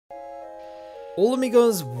Hola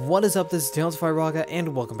amigos, what is up? This is TalesFireRaga,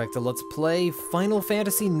 and welcome back to Let's Play Final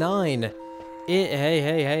Fantasy IX. Hey,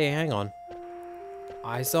 hang on.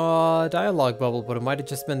 I saw a dialogue bubble, but it might have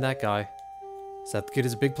just been that guy. South Kid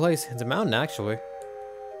is a big place. It's a mountain, actually.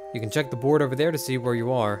 You can check the board over there to see where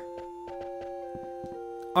you are.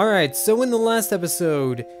 Alright, so in the last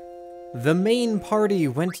episode, the main party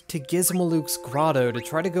went to Gizmaluk's grotto to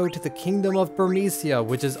try to go to the Kingdom of Burmecia,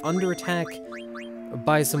 which is under attack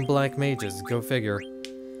by some black mages, go figure.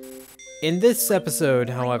 In this episode,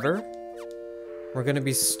 however, we're gonna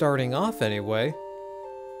be starting off anyway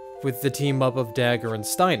with the team up of Dagger and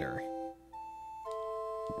Steiner.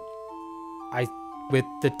 With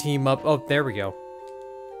the team up, oh, there we go.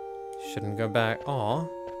 Shouldn't go back, aw.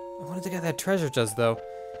 I wanted to get that treasure chest though.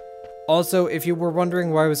 Also, if you were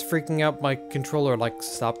wondering why I was freaking out, my controller like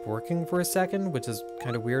stopped working for a second, which is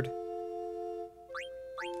kind of weird.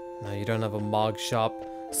 No, you don't have a Mog shop.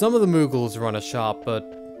 Some of the Moogles run a shop, but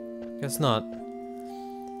guess not.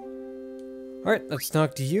 Alright, let's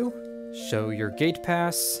talk to you. Show your gate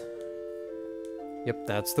pass. Yep,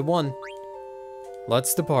 that's the one.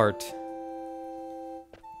 Let's depart.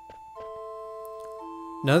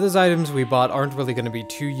 None of those items we bought aren't really going to be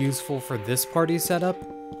too useful for this party setup.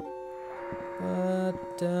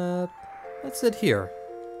 But, let's sit here.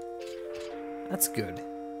 That's good.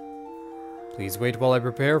 Please wait while I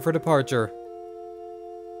prepare for departure.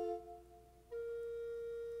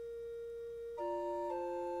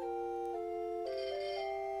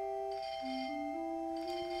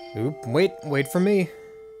 Oop, wait for me.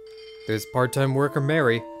 There's part-time worker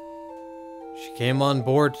Mary. She came on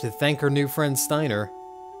board to thank her new friend Steiner.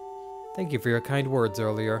 Thank you for your kind words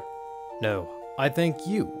earlier. No, I thank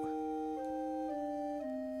you.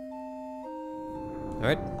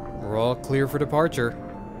 Alright, we're all clear for departure.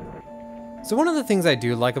 So one of the things I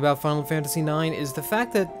do like about Final Fantasy IX is the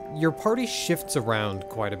fact that your party shifts around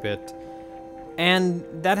quite a bit. And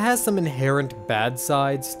that has some inherent bad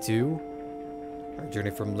sides too. Our journey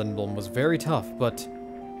from Lindblom was very tough, but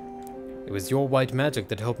it was your white magic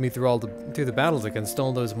that helped me through the battles against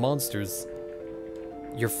all those monsters.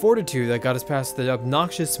 Your fortitude that got us past the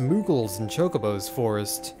obnoxious Moogles in Chocobo's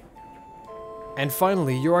forest. And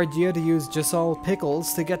finally, your idea to use Giselle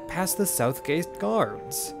Pickles to get past the Southgate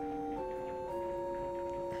guards.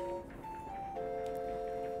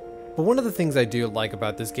 But one of the things I do like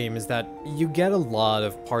about this game is that you get a lot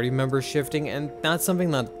of party member shifting, and that's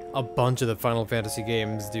something that a bunch of the Final Fantasy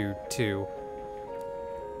games do too.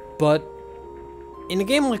 But in a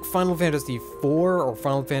game like Final Fantasy IV or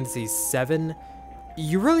Final Fantasy VII,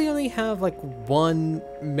 you really only have like one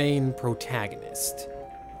main protagonist.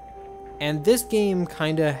 And this game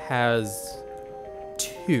kinda has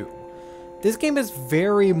two. This game is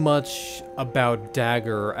very much about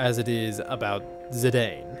Dagger as it is about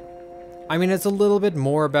Zidane. I mean, it's a little bit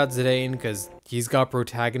more about Zidane because he's got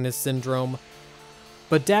protagonist syndrome,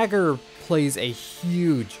 but Dagger plays a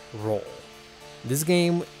huge role. This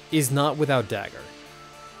game is not without Dagger.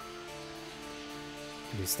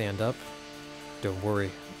 Can you stand up? Don't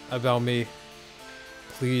worry about me.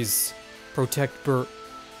 Please protect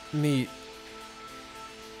me.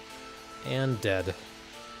 And dead.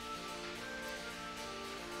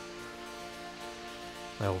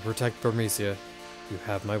 I will protect Burmecia. You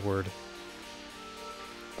have my word.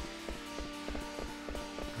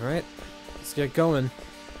 Alright, let's get going.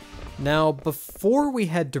 Now, before we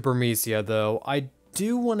head to Burmecia, though, I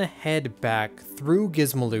do want to head back through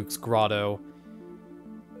Gizmaluk's grotto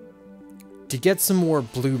to get some more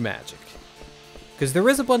blue magic. Because there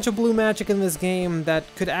is a bunch of blue magic in this game that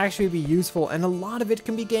could actually be useful, and a lot of it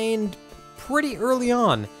can be gained pretty early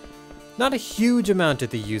on. Not a huge amount of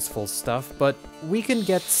the useful stuff, but we can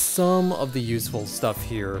get some of the useful stuff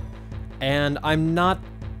here. And I'm not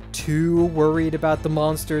too worried about the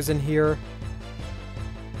monsters in here.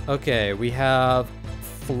 Okay, we have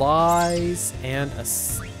flies and a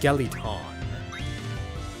skeleton.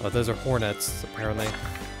 Oh, those are hornets, apparently.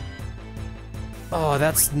 Oh,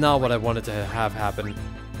 that's not what I wanted to have happen.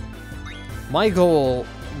 My goal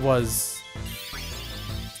was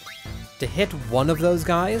to hit one of those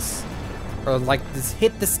guys, or like just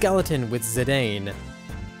hit the skeleton with Zidane,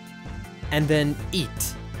 and then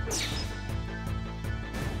eat.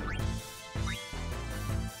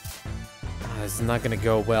 This is not gonna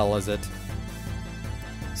go well, is it?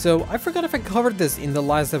 So, I forgot if I covered this in the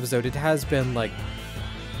last episode. It has been like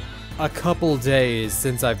a couple days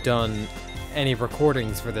since I've done any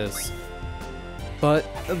recordings for this. But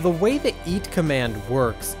the way the eat command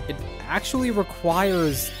works, it actually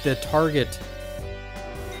requires the target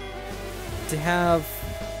to have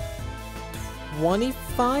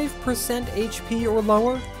 25% HP or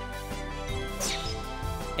lower.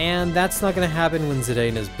 and that's not going to happen when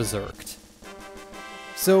Zidane is berserked.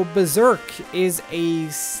 So Berserk is a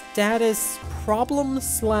status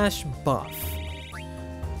problem/buff.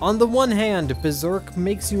 On the one hand, Berserk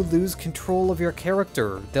makes you lose control of your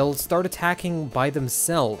character. They'll start attacking by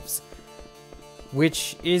themselves,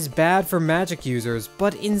 which is bad for magic users,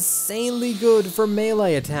 but insanely good for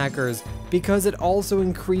melee attackers, because it also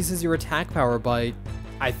increases your attack power by,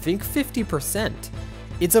 I think, 50%.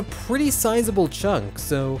 It's a pretty sizable chunk,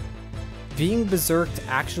 so being berserked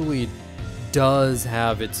actually does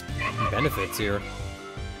have its benefits here.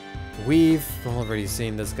 We've already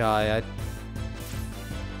seen this guy. I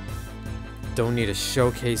don't need to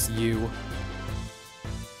showcase you.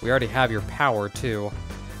 We already have your power, too.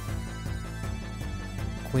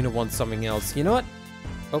 Queen wants something else. You know what?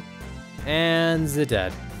 Oh, and the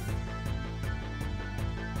dead.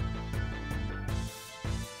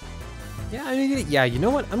 Yeah, you know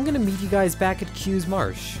what? I'm gonna meet you guys back at Q's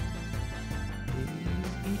Marsh.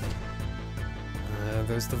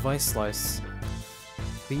 There's the Vice Slice.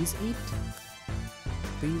 Please eat.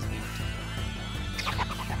 Please eat.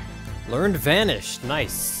 Learned Vanish.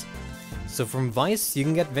 Nice. So from Vice, you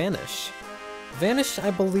can get Vanish. Vanish,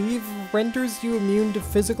 I believe, renders you immune to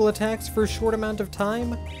physical attacks for a short amount of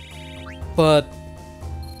time, but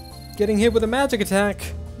getting hit with a magic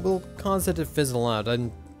attack will cause it to fizzle out.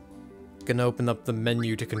 I'm gonna open up the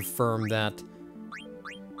menu to confirm that,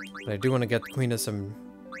 but I do want to get Queen a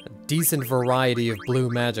decent variety of blue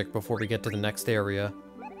magic before we get to the next area.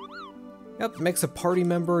 Yep, makes a party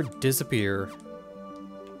member disappear.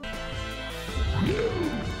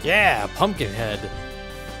 Yeah, Pumpkinhead.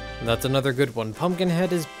 That's another good one.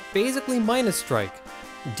 Pumpkinhead is basically minus strike.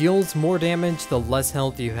 Deals more damage the less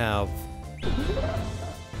health you have.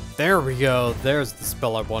 There we go. There's the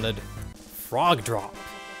spell I wanted. Frog Drop.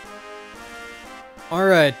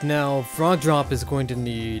 Alright, now Frog Drop is going to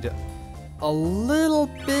need a little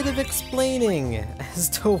bit of explaining as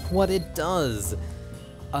to what it does.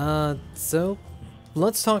 So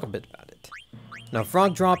let's talk a bit about it. Now,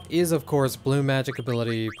 Frog Drop is, of course, blue magic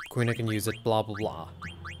ability. Queen can use it, blah, blah, blah.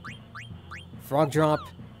 Frog Drop.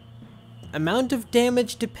 Amount of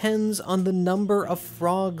damage depends on the number of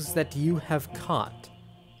frogs that you have caught.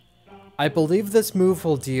 I believe this move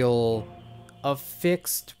will deal a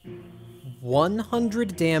fixed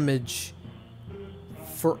 100 damage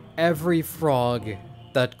for every frog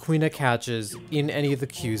that Queen catches in any of the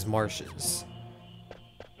Q's marshes.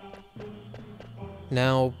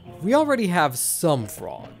 Now, we already have some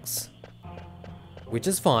frogs, which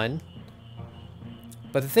is fine.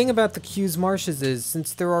 But the thing about the Q's marshes is,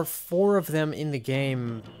 since there are 4 of them in the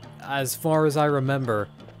game, as far as I remember,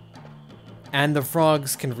 and the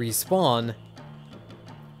frogs can respawn,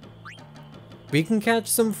 we can catch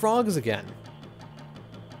some frogs again.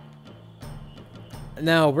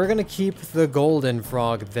 Now, we're gonna keep the golden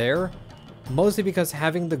frog there, mostly because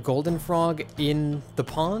having the golden frog in the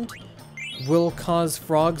pond will cause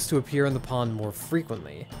frogs to appear in the pond more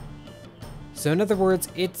frequently. So in other words,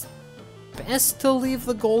 it's best to leave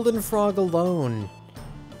the golden frog alone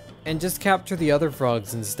and just capture the other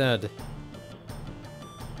frogs instead.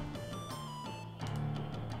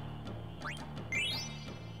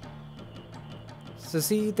 So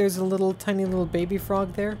see, there's a little tiny little baby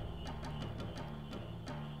frog there.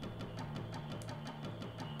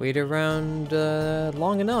 Wait around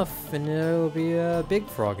long enough and it'll be a big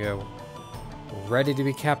froggo, ready to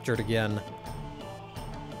be captured again.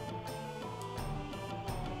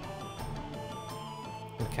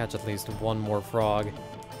 We'll catch at least one more frog.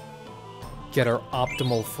 Get our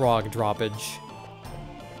optimal frog droppage.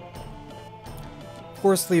 Of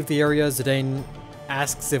course, leave the area. Zidane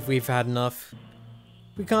asks if we've had enough.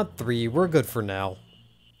 We got 3, we're good for now.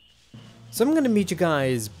 So I'm gonna meet you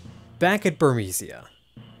guys back at Burmecia.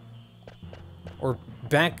 Or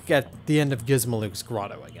back at the end of Gizmaluke's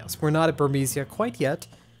grotto, I guess. We're not at Burmecia quite yet,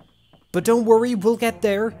 but don't worry, we'll get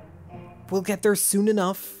there. We'll get there soon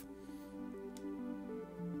enough.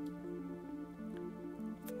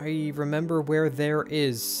 I remember where there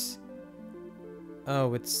is.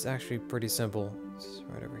 Oh, it's actually pretty simple. It's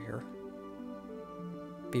right over here.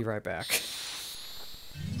 Be right back.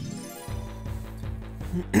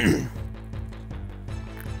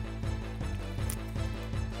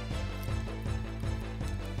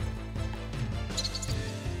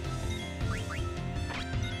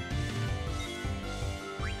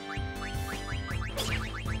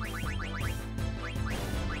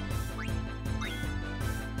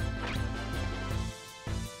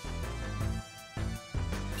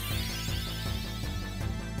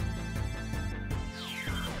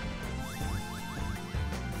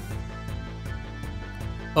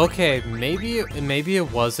 Okay, maybe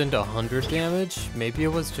it wasn't 100 damage. Maybe it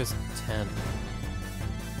was just 10.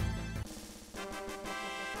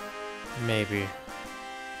 Maybe.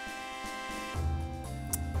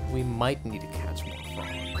 We might need to catch more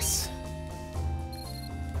frogs.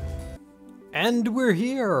 And we're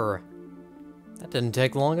here! That didn't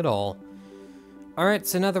take long at all. Alright,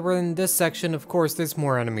 so now that we're in this section, of course, there's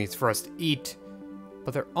more enemies for us to eat.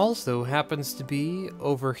 But there also happens to be,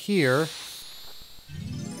 over here,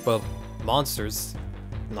 well, monsters,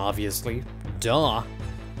 obviously. Duh.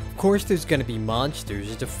 Of course there's gonna be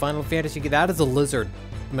monsters. It's a Final Fantasy. That is a lizard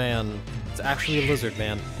man. It's actually a lizard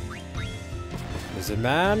man. Lizard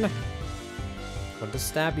man. I'm going to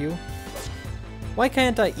stab you. Why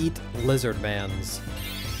can't I eat lizard mans?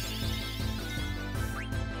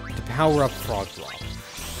 To power up Frog Drop.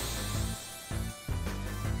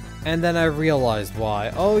 And then I realized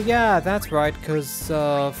why. Oh yeah, that's right, because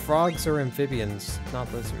frogs are amphibians,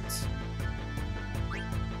 not lizards.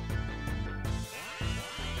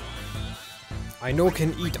 I know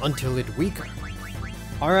can eat until it weaker.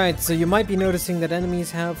 Alright, so you might be noticing that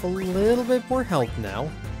enemies have a little bit more health now.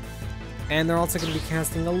 And they're also going to be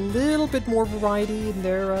casting a little bit more variety in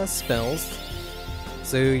their spells.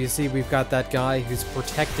 So you see we've got that guy who's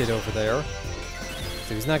protected over there.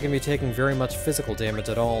 So he's not going to be taking very much physical damage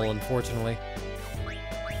at all, unfortunately.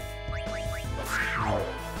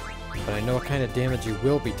 But I know what kind of damage you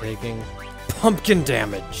will be taking. Pumpkin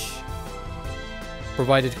damage!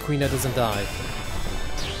 Provided Quina doesn't die.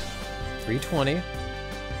 320.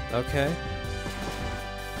 Okay.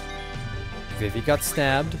 Vivi got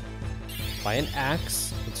stabbed by an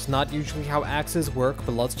axe. It's not usually how axes work,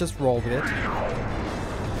 but let's just roll with it.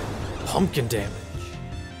 Pumpkin damage.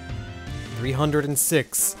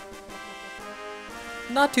 306.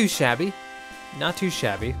 Not too shabby. Not too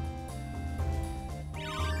shabby.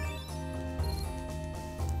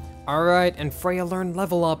 Alright, and Freya learned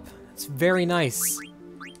level up. It's very nice.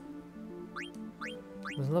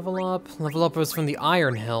 Level up. Level up was from the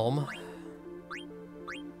Iron Helm.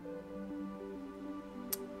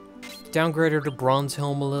 Downgrade her to Bronze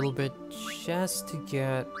Helm a little bit, just to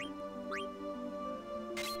get...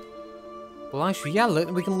 Well, actually, yeah,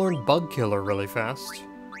 we can learn Bug Killer really fast.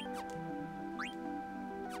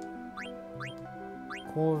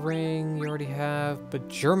 Cool Ring, you already have, but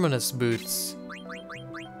Germanus Boots.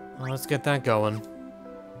 Well, let's get that going.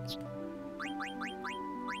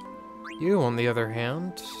 You, on the other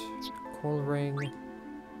hand, Cool Ring.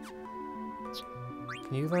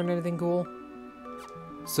 Can you learn anything cool?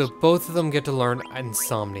 So both of them get to learn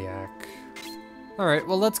Insomniac. Alright,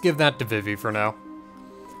 well let's give that to Vivi for now.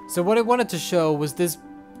 So what I wanted to show was this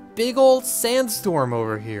big old sandstorm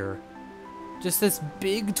over here. Just this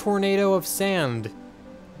big tornado of sand.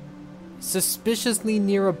 Suspiciously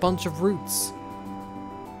near a bunch of roots.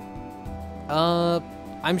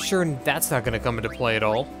 I'm sure that's not gonna come into play at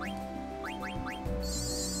all.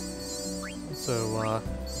 So,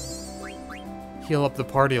 heal up the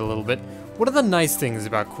party a little bit. One of the nice things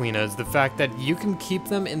about Quina is the fact that you can keep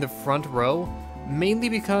them in the front row, mainly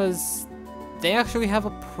because they actually have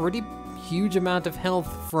a pretty huge amount of health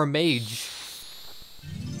for a mage.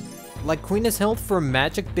 Like, Quina's health for a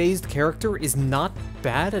magic-based character is not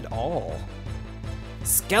bad at all.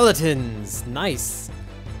 Skeletons! Nice!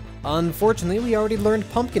 Unfortunately, we already learned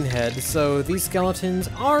Pumpkinhead, so these skeletons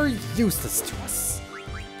are useless to us.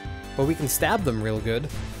 But we can stab them real good.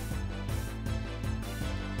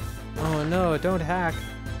 Oh no, don't hack.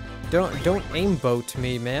 Don't aimboat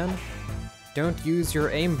me, man. Don't use your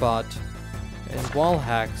aimbot and wall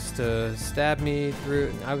hacks to stab me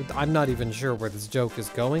through. I'm not even sure where this joke is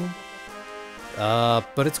going.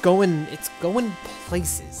 But it's going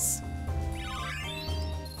places.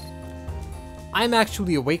 I'm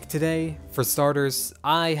actually awake today. For starters,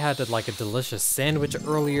 I had like a delicious sandwich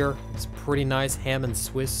earlier. It's pretty nice, ham and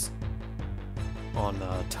Swiss on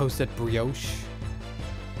toasted brioche.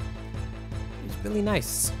 It's really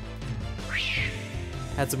nice.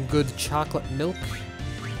 Had some good chocolate milk.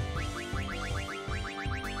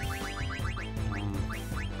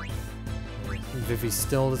 Vivi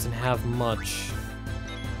still doesn't have much.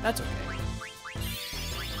 That's okay.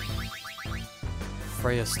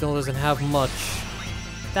 Freya still doesn't have much.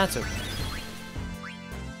 That's okay.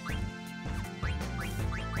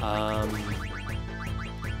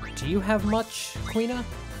 Do you have much, Quina?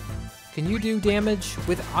 Can you do damage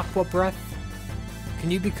with Aqua Breath?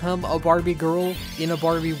 Can you become a Barbie girl in a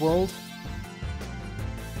Barbie world?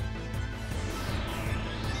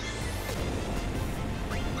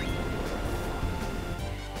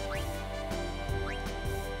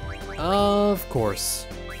 Of course.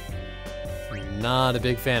 Not a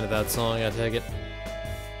big fan of that song, I take it.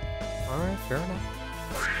 Alright, fair enough.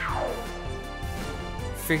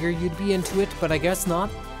 Figure you'd be into it, but I guess not.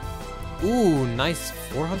 Ooh, nice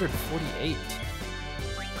 448.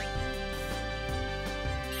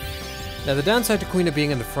 Now the downside to Quina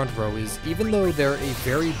being in the front row is, even though they're a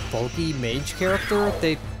very bulky mage character,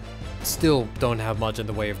 they still don't have much in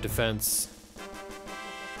the way of defense.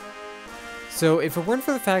 So if it weren't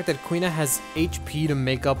for the fact that Quina has HP to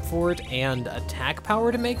make up for it and attack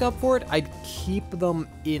power to make up for it, I'd keep them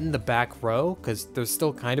in the back row, because they're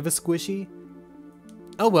still kind of a squishy.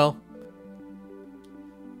 Oh well.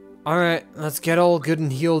 Alright, let's get all good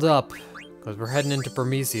and healed up, because we're heading into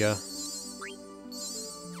Burmecia.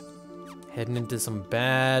 Heading into some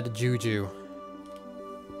bad juju.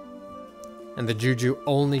 And the juju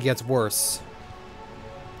only gets worse.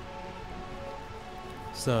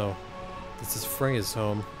 So, this is Freya's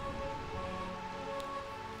home.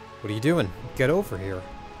 What are you doing? Get over here.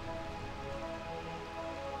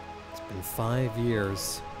 It's been 5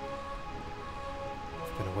 years.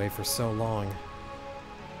 I've been away for so long.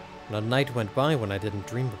 Not a night went by when I didn't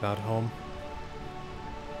dream about home.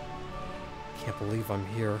 Can't believe I'm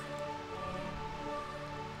here.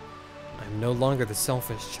 I'm no longer the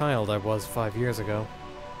selfish child I was 5 years ago.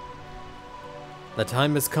 The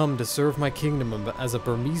time has come to serve my kingdom as a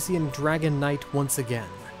Burmecian dragon knight once again.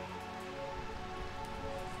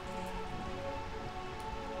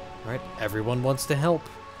 Right, everyone wants to help.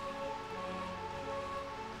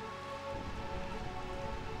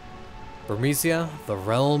 Burmecia, the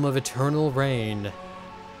realm of eternal reign.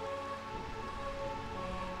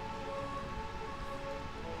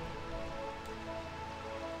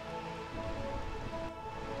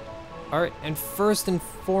 Alright, and first and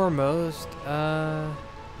foremost,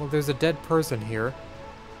 well, there's a dead person here.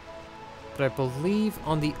 But I believe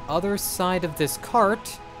on the other side of this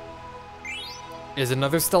cart is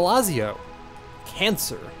another Stellazio.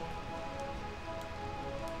 Cancer.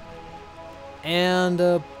 And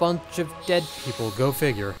a bunch of dead people, go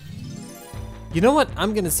figure. You know what?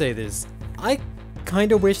 I'm gonna say this. I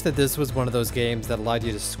kinda wish that this was one of those games that allowed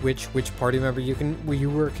you to switch which party member you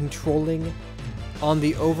were controlling on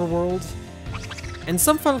the overworld. And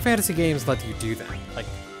some Final Fantasy games let you do that. Like,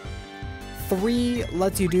 3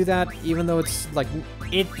 lets you do that, even though it's like,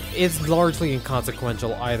 it is largely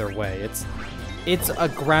inconsequential either way. It's a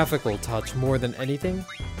graphical touch more than anything.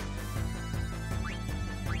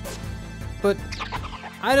 But,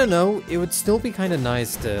 I don't know, it would still be kind of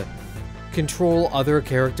nice to control other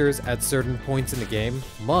characters at certain points in the game.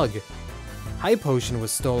 Mug. High Potion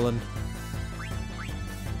was stolen.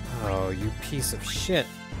 Oh, you piece of shit.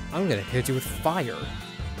 I'm gonna hit you with fire.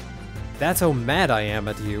 That's how mad I am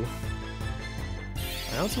at you.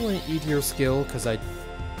 I also want to eat your skill, because I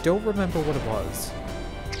don't remember what it was.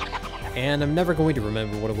 And I'm never going to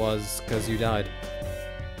remember what it was, because you died.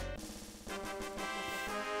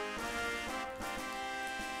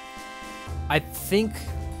 I think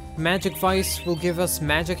Magic Vice will give us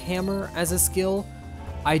Magic Hammer as a skill.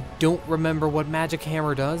 I don't remember what Magic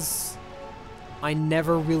Hammer does. I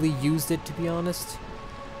never really used it, to be honest.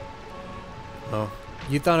 Oh,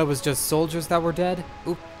 you thought it was just soldiers that were dead?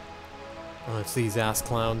 Oop. Oh, it's these ass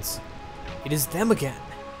clowns. It is them again.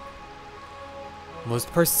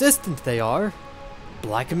 Most persistent they are.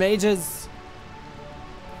 Black mages.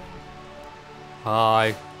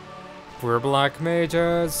 Hi. We're black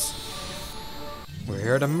mages. We're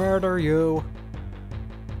here to murder you.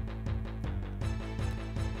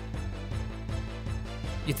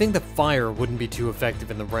 You'd think the fire wouldn't be too effective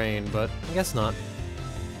in the rain, but I guess not.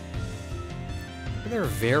 They're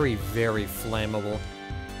very, very flammable.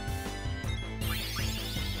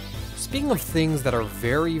 Speaking of things that are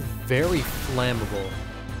very, very flammable,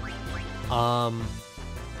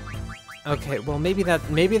 okay, well maybe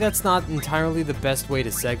that's not entirely the best way to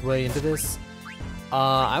segue into this.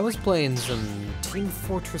 I was playing some Team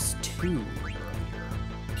Fortress 2 earlier,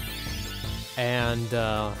 and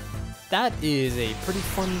that is a pretty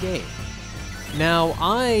fun game. Now,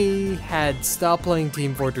 I had stopped playing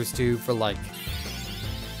Team Fortress 2 for like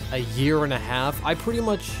a year and a half. I pretty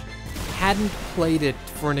much hadn't played it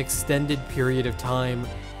for an extended period of time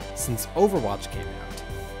since Overwatch came out.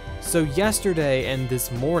 So yesterday and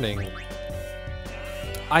this morning,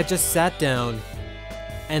 I just sat down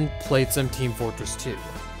and played some Team Fortress 2.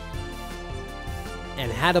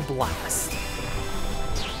 And had a blast.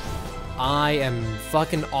 I am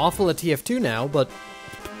fucking awful at TF2 now, but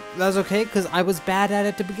that's okay, because I was bad at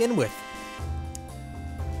it to begin with.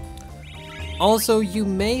 Also, you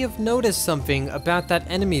may have noticed something about that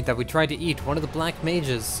enemy that we tried to eat, one of the black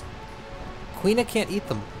mages. Quina can't eat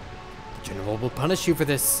them. The general will punish you for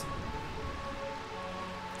this.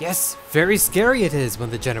 Yes, very scary it is when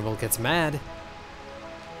the general gets mad.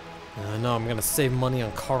 No, I'm gonna save money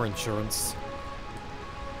on car insurance.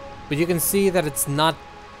 But you can see that it's not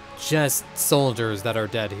just soldiers that are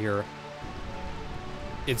dead here.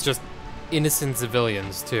 It's just innocent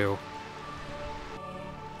civilians, too.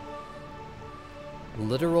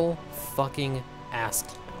 Literal fucking ass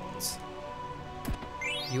clowns.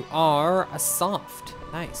 You are a soft.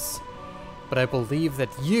 Nice. But I believe that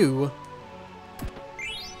you...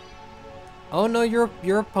 Oh no, you're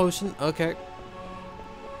a potion. Okay.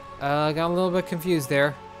 Got a little bit confused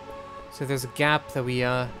there. So there's a gap that we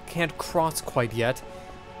can't cross quite yet.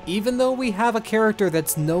 Even though we have a character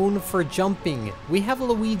that's known for jumping. We have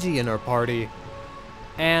Luigi in our party.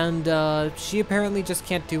 And she apparently just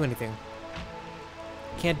can't do anything.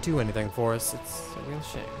 Can't do anything for us. It's a real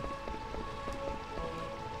shame.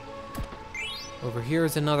 Over here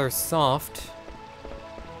is another soft.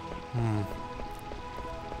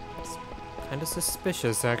 It's kind of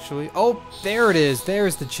suspicious, actually. Oh, there it is.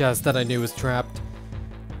 There's the chest that I knew was trapped.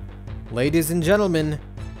 Ladies and gentlemen,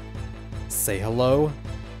 say hello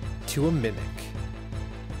to a mimic.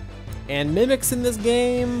 And mimics in this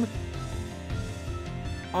game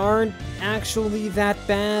aren't actually that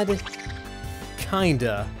bad.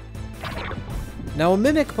 Kinda. Now, a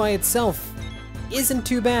mimic by itself isn't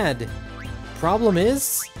too bad. Problem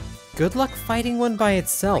is, good luck fighting one by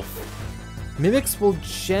itself. Mimics will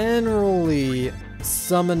generally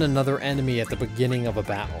summon another enemy at the beginning of a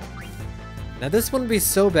battle. Now, this wouldn't be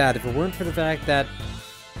so bad if it weren't for the fact that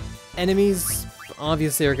enemies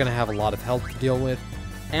obviously are going to have a lot of health to deal with,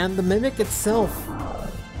 and the mimic itself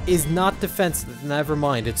is not defenseless. Never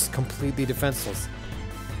mind, it's completely defenseless.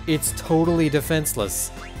 It's totally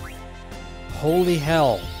defenseless. Holy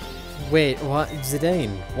hell. Wait, what?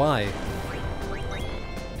 Zidane, why?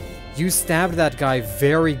 You stabbed that guy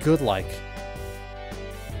very good-like.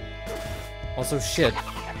 Also, shit.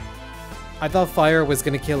 I thought fire was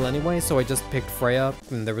gonna kill anyway, so I just picked Freya,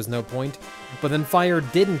 and there was no point. But then fire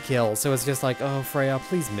didn't kill, so it's just like, oh, Freya,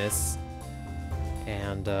 please miss.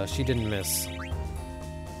 And she didn't miss.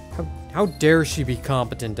 How dare she be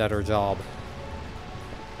competent at her job?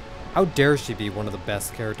 How dare she be one of the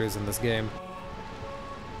best characters in this game?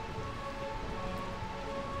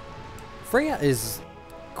 Freya is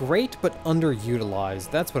great, but underutilized.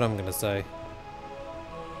 That's what I'm gonna say.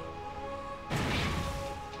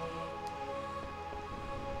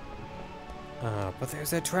 But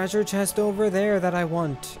there's a treasure chest over there that I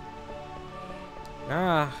want.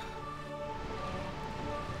 But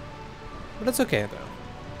it's okay, though.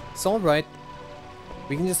 It's alright.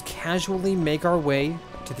 We can just casually make our way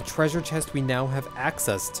to the treasure chest we now have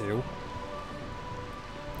access to.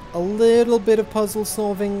 A little bit of puzzle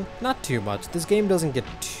solving, not too much. This game doesn't get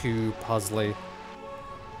too puzzly.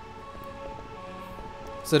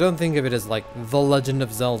 So don't think of it as like The Legend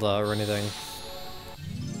of Zelda or anything.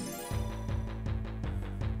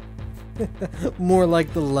 More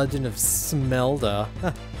like The Legend of Smelda.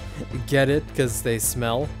 Get it? Because they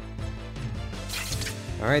smell.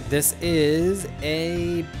 Alright, this is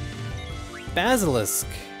a basilisk.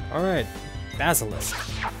 Alright, basilisk.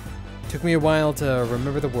 Took me a while to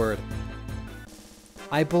remember the word.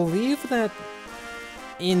 I believe that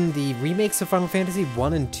in the remakes of Final Fantasy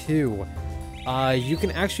 1 and 2, you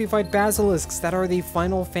can actually fight basilisks that are the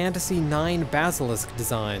Final Fantasy 9 basilisk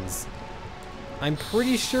designs. I'm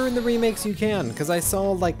pretty sure in the remakes you can, because I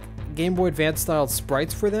saw like Game Boy Advance style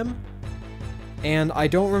sprites for them. And I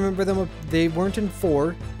don't remember them, they weren't in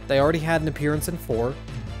 4. They already had an appearance in 4.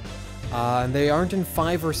 And they aren't in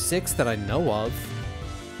 5 or 6 that I know of.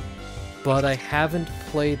 But I haven't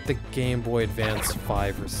played the Game Boy Advance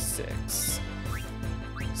 5 or 6.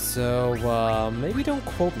 So, maybe don't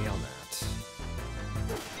quote me on that.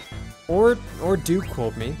 Or do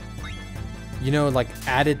quote me. You know, like,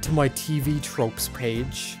 add it to my TV tropes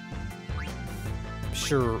page. I'm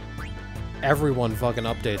sure everyone fucking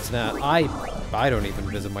updates that. I don't even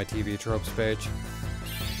visit my TV tropes page.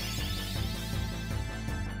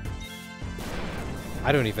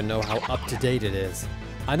 I don't even know how up to date it is.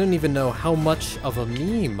 I don't even know how much of a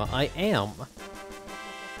meme I am.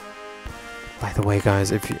 By the way,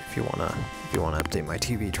 guys, if you wanna update my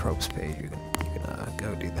TV tropes page, you can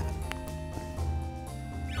go do that.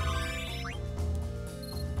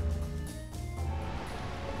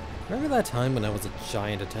 Remember that time when I was a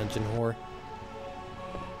giant attention whore?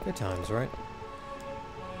 Good times, right?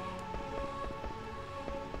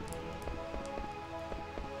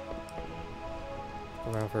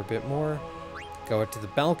 Go around for a bit more. Go out to the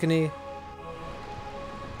balcony.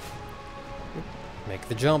 Make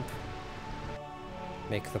the jump.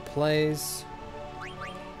 Make the plays.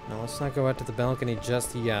 Now let's not go out to the balcony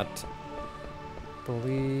just yet.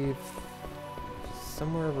 Believe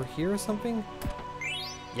somewhere over here or something?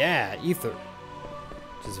 Yeah, ether.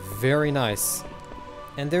 Which is very nice.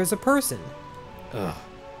 And there's a person. Ugh.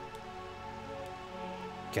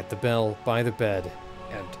 Get the bell by the bed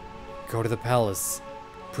and go to the palace.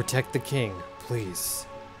 Protect the king, please.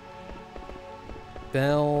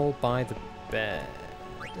 Bell by the bed.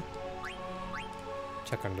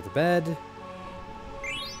 Check under the bed.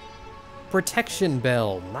 Protection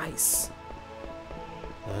bell, nice.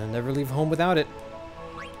 Never leave home without it.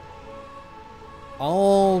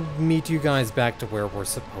 I'll meet you guys back to where we're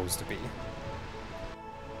supposed to be.